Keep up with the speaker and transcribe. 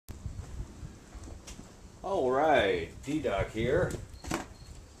Alright, D-Doc here.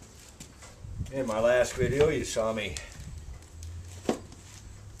 In my last video you saw me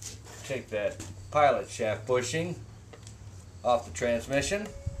take that pilot shaft bushing off the transmission.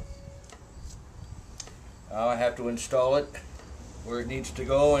 Now I have to install it where it needs to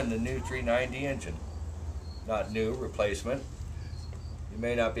go in the new 390 engine. Not new, replacement. You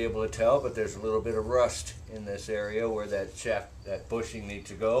may not be able to tell, but there's a little bit of rust in this area where that bushing needs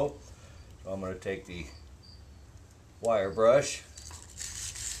to go. So I'm going to take the wire brush,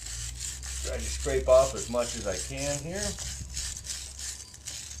 try to scrape off as much as I can here.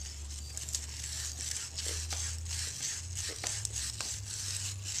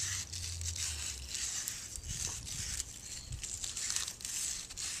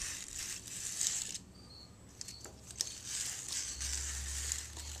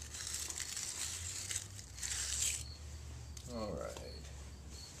 Alright,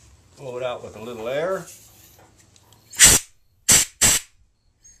 blow it out with a little air.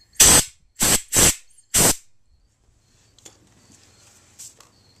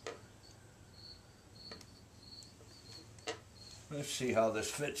 Let's see how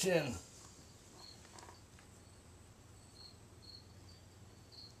this fits in.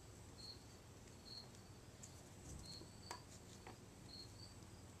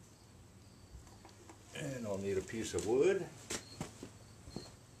 And I'll need a piece of wood.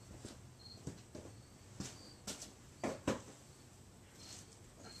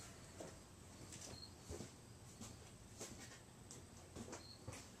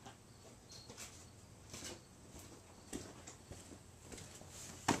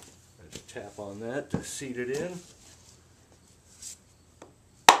 Tap on that to seat it in.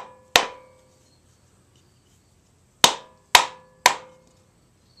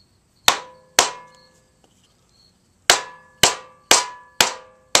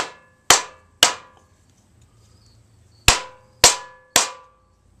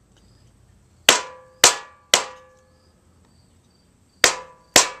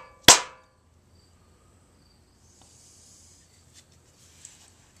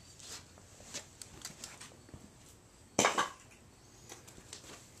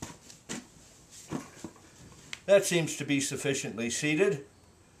 That seems to be sufficiently seated.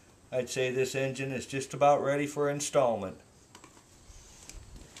 I'd say this engine is just about ready for installment.